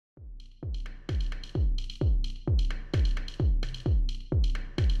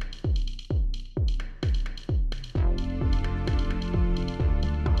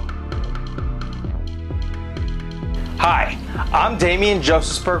Hi, I'm Damian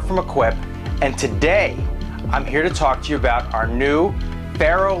Josephsberg from ACQUIP, and today I'm here to talk to you about our new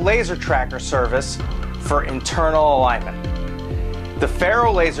FARO Laser Tracker service for internal alignment. The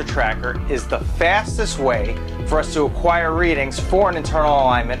FARO Laser Tracker is the fastest way for us to acquire readings for an internal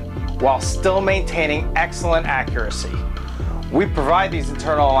alignment while still maintaining excellent accuracy. We provide these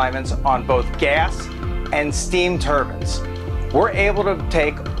internal alignments on both gas and steam turbines. We're able to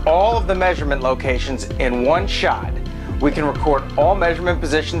take all of the measurement locations in one shot. We can record all measurement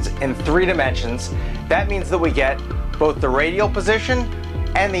positions in 3 dimensions. That means that we get both the radial position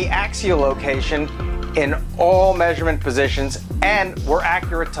and the axial location in all measurement positions, and we're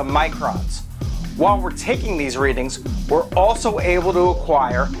accurate to microns. While we're taking these readings, we're also able to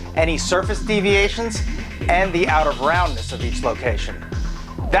acquire any surface deviations and the out of roundness of each location.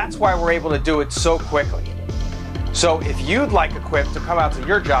 That's why we're able to do it so quickly. So if you'd like ACQUIP to come out to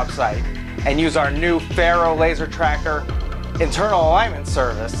your job site and use our new FARO Laser Tracker internal alignment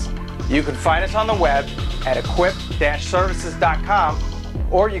service, you can find us on the web at ACQUIP-services.com,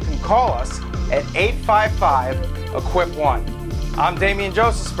 or you can call us at 855-ACQUIP-1. I'm Damian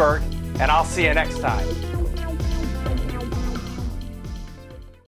Josephsberg, and I'll see you next time.